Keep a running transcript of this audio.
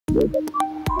Hi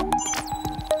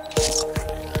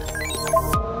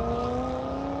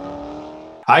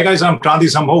guys, I'm Kranti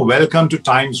somehow. Welcome to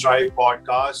Times Drive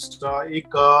podcast. एक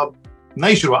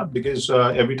नई शुरुआत because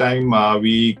every time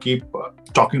we keep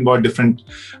talking about different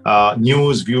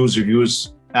news, views,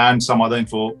 reviews, and some other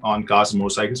info on cars and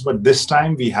motorcycles. But this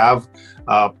time we have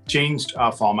changed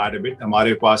our format a bit.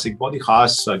 हमारे पास एक बहुत ही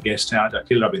खास guest हैं आज,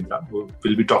 Akhil Rabindra, who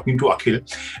will be talking to Akhil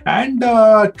and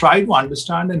try to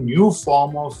understand a new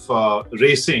form of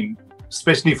racing.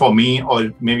 Especially for me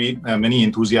or maybe many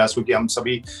enthusiasts, क्योंकि हम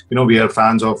सभी we are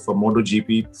fans of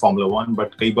MotoGP, Formula 1,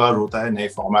 but कई बार होता है नए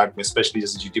format में, especially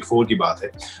जैसे GT4 की बात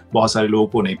है, बहुत सारे लोगों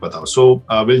को नहीं पता. So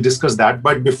we'll discuss that.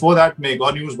 But before that, मैं एक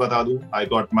और news बता दूं. I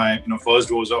got my first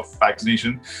dose of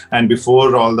vaccination, and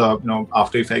before all the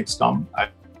after effects come, I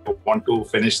want to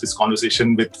finish this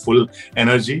conversation with full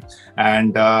energy.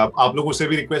 And आप लोगों से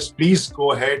भी request, please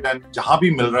go ahead and जहाँ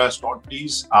भी मिल रहा है slot,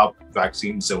 please आप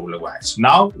vaccine जरूर लगवाएं. So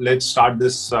now let's start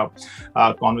this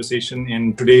conversation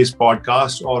in today's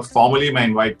podcast. और formally मैं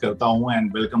invite करता हूँ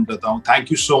and welcome करता हूँ.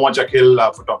 Thank you so much,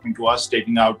 Akhil, for talking to us,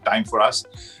 taking out time for us.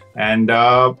 And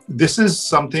this is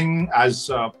something, as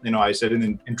I said in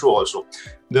the intro also,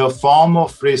 the form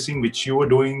of racing which you were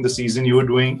doing, the season you were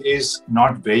doing, is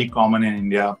not very common in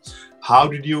India. How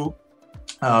did you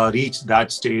reach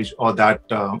that stage or that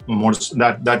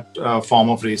form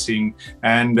of racing,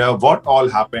 and what all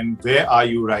happened? Where are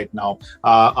you right now?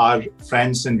 Our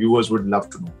friends and viewers would love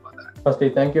to know about that. Firstly,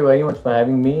 thank you very much for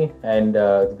having me, and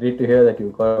it's great to hear that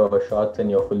you got our shots and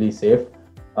you're fully safe.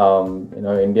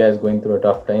 India is going through a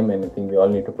tough time, and I think we all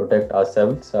need to protect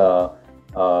ourselves.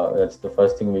 That's the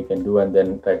first thing we can do, and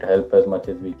then try to help as much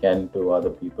as we can to other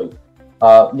people.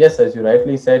 Yes, as you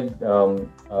rightly said,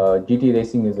 GT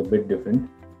racing is a bit different.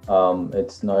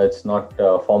 It's not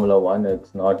Formula 1.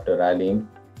 It's not rallying.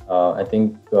 I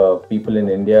think people in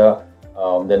India,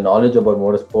 their knowledge about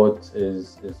motorsports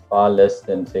is far less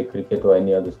than, say, cricket or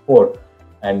any other sport.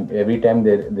 And every time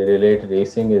they relate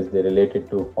racing, they relate it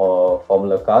to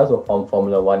Formula cars or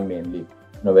Formula 1 mainly.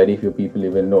 Very few people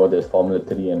even know there's Formula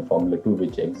 3 and Formula 2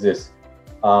 which exists.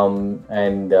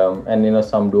 And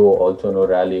some do also know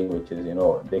rallying, which is,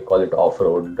 they call it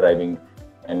off-road driving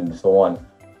and so on.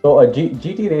 So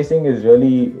GT racing is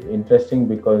really interesting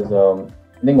because I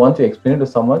think once you explain it to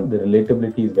someone, the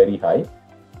relatability is very high.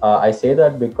 I say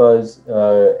that because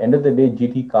end of the day,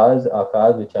 GT cars are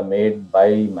cars which are made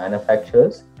by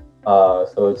manufacturers.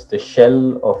 So it's the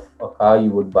shell of a car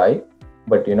you would buy,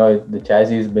 but the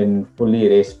chassis has been fully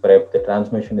race prepped, the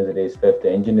transmission is race prepped,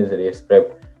 the engine is race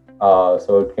prepped,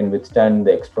 so it can withstand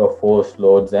the extra force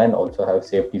loads and also have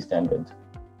safety standards.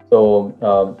 So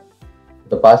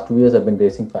the past 2 years I've been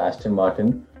racing for Aston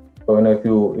Martin. So if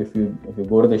you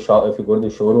go to the shop, if you go to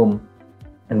the showroom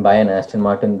and buy an Aston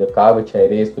Martin, the car which I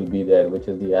race will be there, which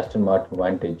is the Aston Martin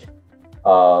Vantage.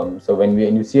 So when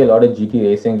you see a lot of GT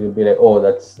racing, you'll be like, oh,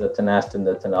 that's an Aston,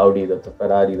 that's an Audi, that's a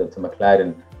Ferrari, that's a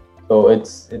McLaren. So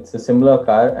it's a similar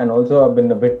car. And also I've been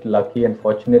a bit lucky and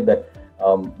fortunate that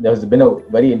there's been a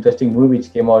very interesting movie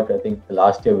which came out, I think,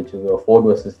 last year, which is Ford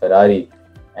versus Ferrari.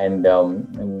 And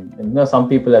some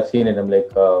people have seen it. I'm like,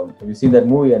 have you seen that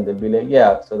movie? And they'll be like,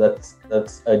 yeah. So that's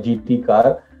a GT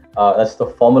car. That's the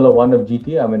Formula 1 of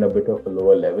GT. I'm in a bit of a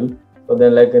lower level. So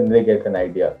then they get an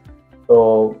idea.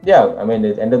 So yeah, I mean,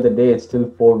 at the end of the day, it's still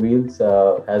 4 wheels,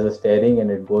 has a steering,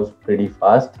 and it goes pretty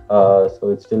fast. So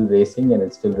it's still racing and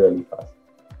it's still really fast.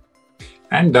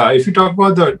 And if you talk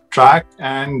about the track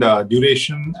and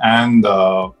duration and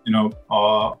and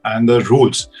the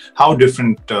rules, how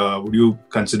different would you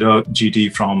consider GT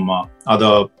from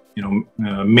other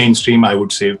mainstream, I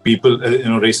would say, people,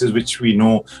 races which we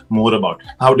know more about?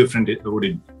 How different would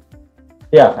it be?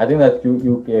 Yeah, I think that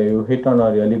you hit on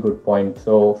a really good point.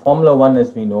 So Formula 1,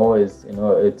 as we know, is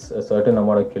it's a certain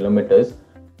amount of kilometers,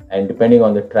 and depending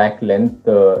on the track length,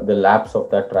 the laps of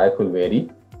that track will vary.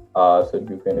 So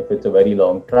if it's a very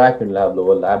long track, it'll have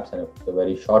lower laps, and if it's a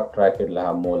very short track, it'll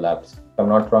have more laps. If I'm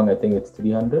not wrong, I think it's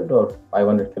 300 or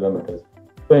 500 kilometers.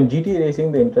 So in GT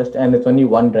racing, the interest, and it's only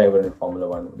one driver in Formula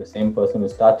 1, the same person who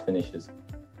starts, finishes.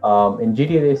 In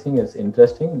GT racing, it's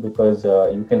interesting because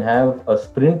you can have a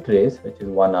sprint race, which is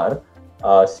 1 hour.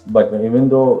 But even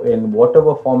though in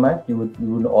whatever format, you would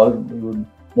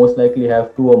most likely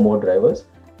have 2 or more drivers.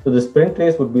 So the sprint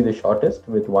race would be the shortest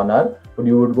with 1 hour, but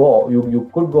you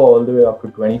could go all the way up to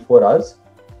 24 hours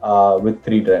with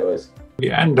 3 drivers.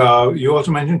 And you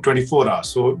also mentioned 24 hours.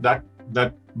 So that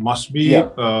must be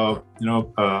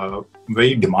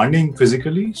very demanding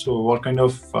physically. So what kind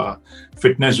of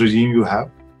fitness regime you have?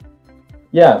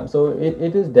 Yeah, so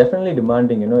it is definitely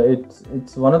demanding.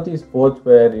 It's one of these sports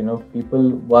where people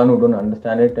who don't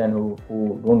understand it and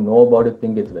who don't know about it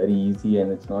think it's very easy and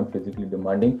it's not physically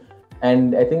demanding.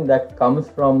 And I think that comes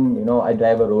from I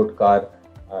drive a road car,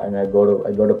 and I go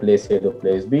to place A to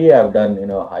place B. I've done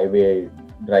highway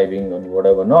driving and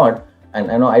whatever not,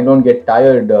 and I know I don't get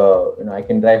tired. I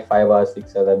can drive 5 hours,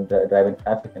 6 hours. I'm driving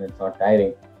traffic and it's not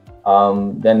tiring.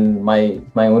 Then my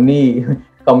only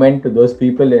comment to those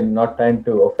people, and not trying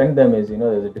to offend them, is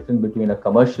there's a difference between a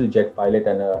commercial jet pilot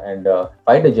and a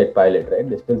fighter jet pilot, right?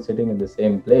 They're still sitting in the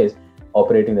same place,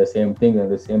 operating the same thing,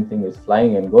 and the same thing is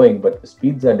flying and going, but the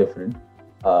speeds are different,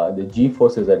 the G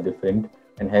forces are different,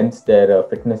 and hence their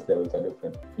fitness levels are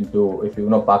different. If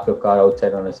you park your car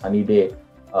outside on a sunny day,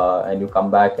 and you come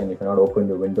back, and if you not open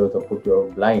your windows or put your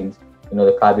blinds,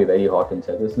 the car be very hot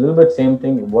inside. It's a little bit same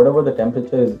thing. Whatever the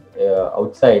temperature is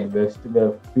outside, we're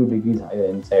a few degrees higher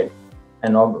inside.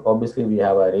 And obviously we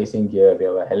have our racing gear, we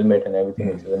have a helmet and everything,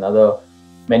 which is another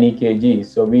many kgs.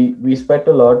 So we sweat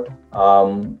a lot,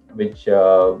 which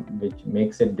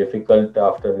makes it difficult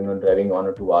after driving 1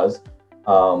 or 2 hours.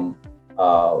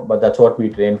 But that's what we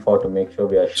train for, to make sure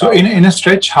we are sharp. So in a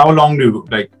stretch, how long do you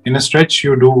in a stretch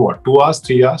you do what? 2 hours,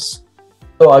 3 hours?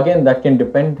 So again, that can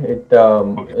depend.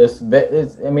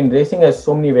 Racing has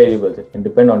so many variables. It can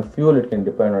depend on fuel. It can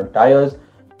depend on tires.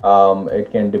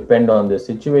 It can depend on the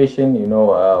situation.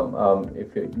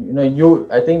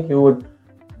 I think you would.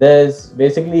 There's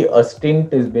basically a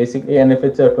stint is basically, and if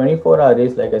it's a 24-hour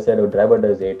race, like I said, a driver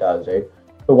does 8 hours, right?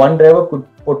 So one driver could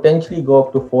potentially go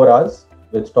up to 4 hours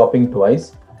with stopping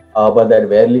twice, but that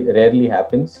rarely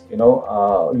happens.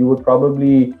 You would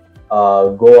probably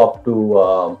go up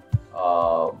to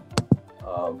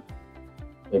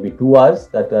maybe 2 hours.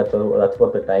 That's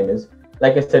what the time is.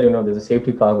 Like I said, there's a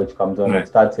safety car which comes on. Right. It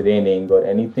starts raining or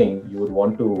anything, you would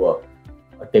want to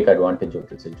take advantage of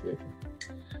the situation.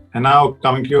 And now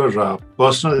coming to your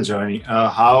personal journey,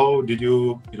 how did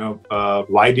you,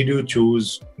 why did you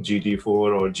choose GT4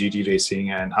 or GT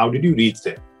Racing, and how did you reach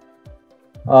there?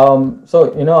 Ever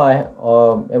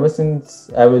since,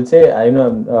 I will say,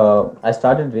 I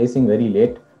started racing very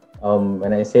late.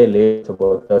 When I say late, it's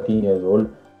about 13 years old.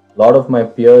 A lot of my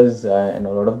peers and a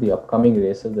lot of the upcoming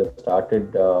racers have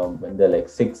started when they're like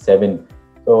 6, 7.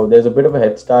 So there's a bit of a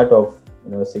head start of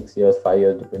 6 years, 5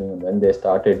 years, depending on when they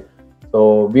started.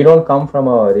 So we don't come from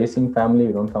a racing family,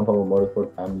 we don't come from a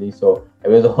motorsport family. So it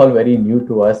was all very new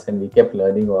to us, and we kept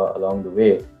learning along the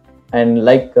way. And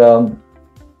like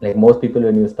most people,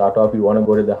 when you start off, you want to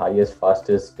go to the highest,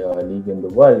 fastest league in the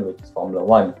world, which is Formula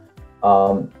 1.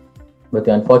 But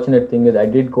the unfortunate thing is I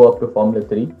did go up to Formula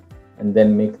 3 and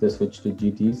then make the switch to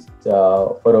GTs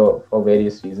for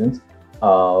various reasons.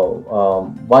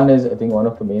 One is, I think one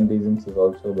of the main reasons is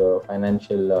also the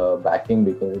financial backing,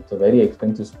 because it's a very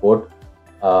expensive sport,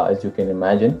 as you can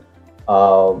imagine.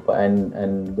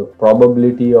 And the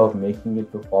probability of making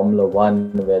it to Formula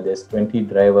 1, where there's 20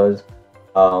 drivers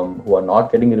who are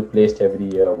not getting replaced every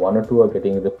year, 1 or 2 are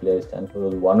getting replaced, and for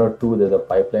those 1 or 2, there's a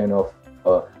pipeline of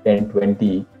 10,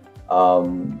 20.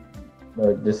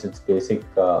 This is basic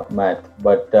math.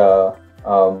 But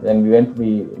then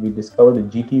we discovered the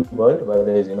GT world, where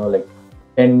there's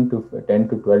 10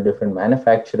 to 12 different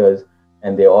manufacturers,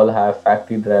 and they all have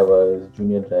factory drivers,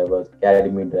 junior drivers,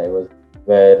 academy drivers,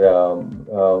 where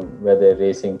they're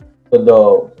racing.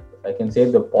 So I can say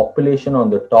the population on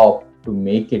the top to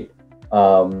make it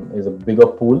is a bigger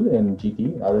pool in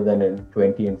GT other than in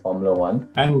 20 in Formula 1.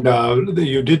 And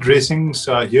you did racings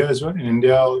here as well, in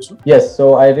India also? Yes,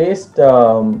 so I raced,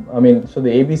 so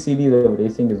the ABCD of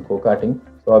racing is Go-Karting.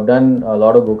 So I've done a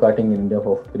lot of Go-Karting in India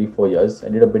for 3-4 years. I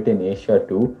did a bit in Asia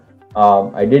too.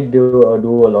 I did do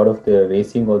a lot of the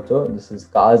racing also. This is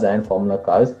cars and Formula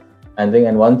cars.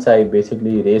 And once I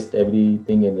basically raced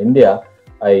everything in India,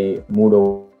 I moved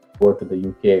over to the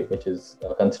UK, which is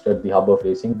considered the hub of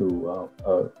racing, to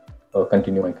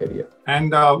continue my career.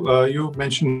 And you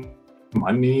mentioned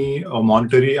money or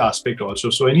monetary aspect also.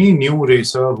 So any new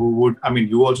racer who would,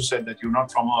 you also said that you're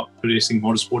not from a racing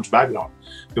motorsports background.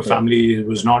 Your family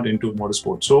was not into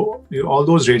motorsports. So all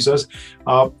those racers,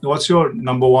 what's your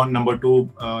number 1, number 2,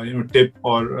 tip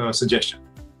or suggestion?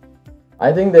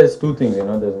 I think there's 2 things.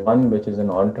 There's one which is an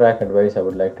on-track advice I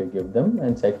would like to give them,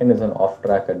 and second is an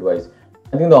off-track advice.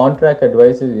 I think the on-track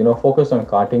advice is, focus on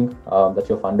karting. That's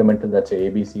your fundamental, that's your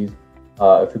ABCs.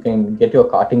 If you can get your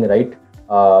karting right,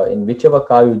 in whichever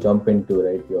car you jump into,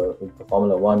 right, your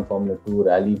Formula 1, Formula 2,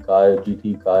 rally car,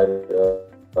 GT car,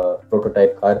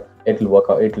 prototype car, it'll work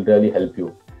out, it'll really help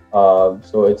you.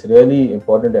 So it's really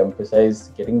important to emphasize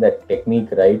getting that technique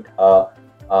right.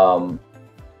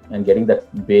 and getting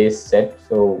that base set.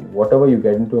 So whatever you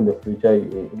get into in the future,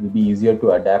 it will be easier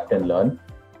to adapt and learn.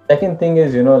 Second thing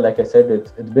is, like I said,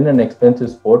 it's been an expensive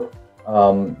sport. It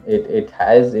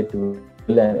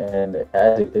will, and it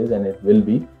has, it is, and it will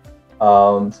be.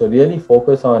 So really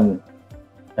focus on,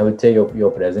 I would say,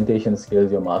 your presentation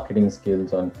skills, your marketing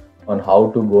skills, on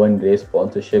how to go and raise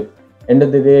sponsorship. End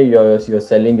of the day, you're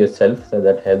selling yourself, so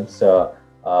that helps.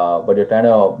 But you're trying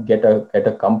to get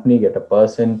a company, get a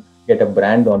person, get a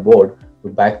brand on board to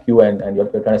back you, and you're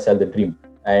trying to sell the dream.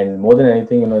 And more than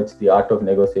anything, it's the art of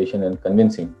negotiation and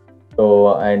convincing.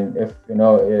 So, and if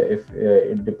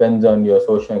it depends on your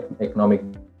socio-economic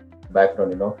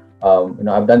background.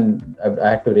 I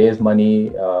had to raise money.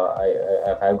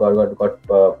 I've got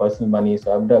personal money,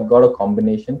 so I've got a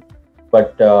combination.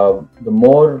 But the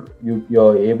more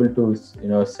you're able to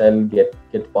sell, get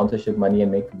sponsorship money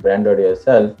and make a brand out of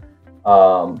yourself,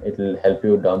 it will help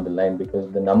you down the line,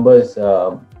 because the numbers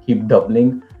keep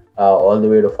doubling all the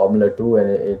way to Formula 2, and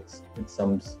it's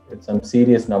some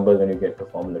serious numbers when you get to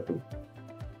Formula 2.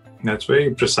 That's very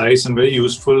precise and very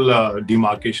useful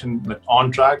demarcation, that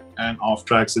on-track and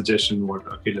off-track suggestion what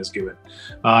Akhil has given,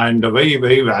 and a very,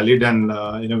 very valid and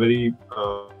in a very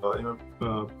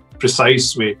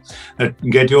precise way, that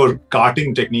get your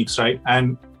karting techniques right,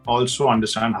 and also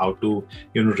understand how to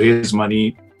raise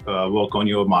money, work on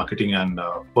your marketing and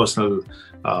personal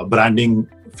branding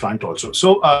front also.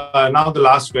 So now the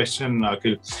last question,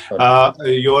 Akhil.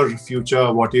 Your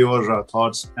future, what are your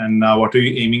thoughts, and what are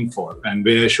you aiming for, and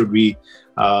where should we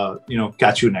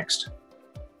catch you next?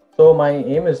 So my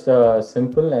aim is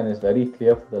simple and is very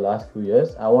clear for the last few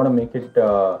years. I want to make it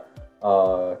to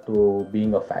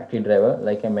being a factory driver.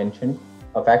 Like I mentioned,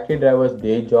 a factory driver's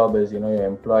day job is, you're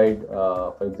employed,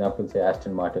 for example, say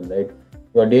Aston Martin, right?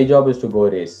 Your day job is to go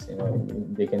race.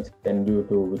 They can send you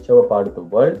to whichever part of the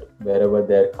world, wherever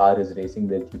their car is racing,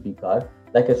 their GP car.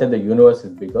 Like I said, the universe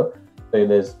is bigger. So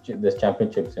there's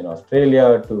championships in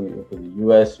Australia, to the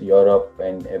US, Europe,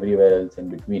 and everywhere else in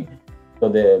between. So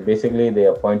they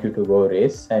appoint you to go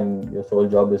race, and your sole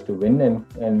job is to win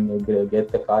and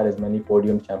get the car as many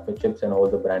podium championships and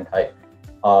hold the brand high.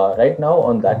 Right now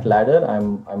on that ladder,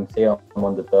 I'm on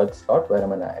the third slot, where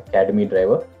I'm an academy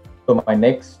driver. So my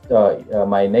next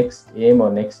aim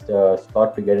or next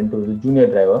slot to get into is a junior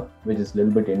driver, which is a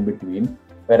little bit in between,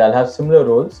 where I'll have similar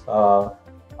roles.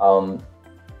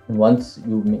 Once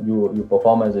you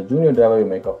perform as a junior driver, you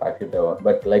make a factory driver.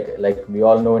 But like we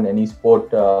all know, in any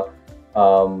sport,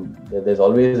 there's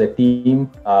always a team.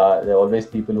 There are always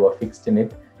people who are fixed in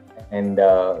it, and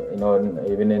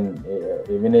even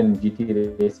in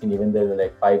GT racing, even there are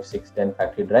like 5, 6, 10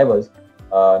 factory drivers.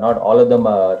 Not all of them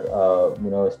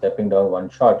are stepping down one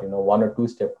shot. One or two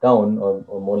step down,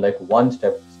 or more like one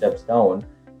steps down.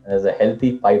 There's a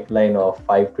healthy pipeline of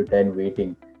 5 to 10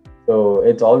 waiting. So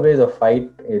it's always a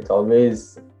fight. It's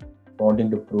always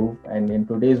wanting to prove. And in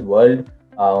today's world,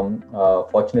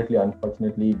 fortunately,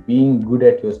 unfortunately, being good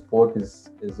at your sport is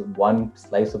one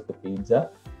slice of the pizza.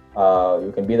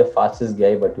 You can be the fastest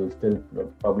guy, but you'll still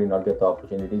probably not get the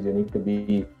opportunities. You need to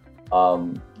be, I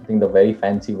think the very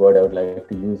fancy word I would like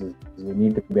to use is you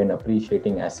need to be an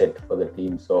appreciating asset for the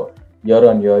team. So year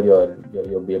on year, you're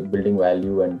building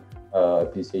value and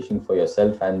appreciation for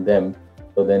yourself and them.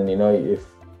 So then, if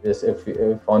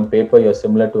on paper you're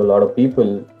similar to a lot of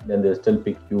people, then they'll still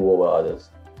pick you over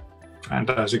others.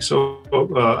 Fantastic. So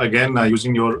again,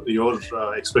 using your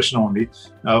expression only,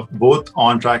 both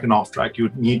on track and off track, you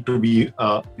need to be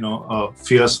a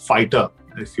fierce fighter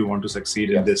if you want to succeed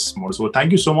in this mode. So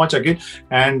thank you so much, Akhil,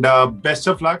 and best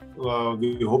of luck.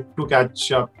 We hope to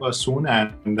catch up soon,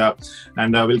 and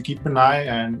we'll keep an eye,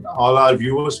 and all our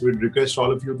viewers would request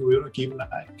all of you to keep an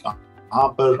eye. कहाँ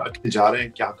पर अखिल जा रहे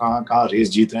हैं, क्या कहाँ race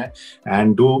जीत रहे हैं,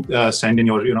 and do send in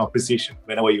your appreciation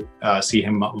whenever you see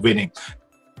him winning.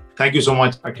 Thank you so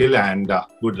much, Akhil, and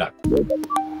good luck.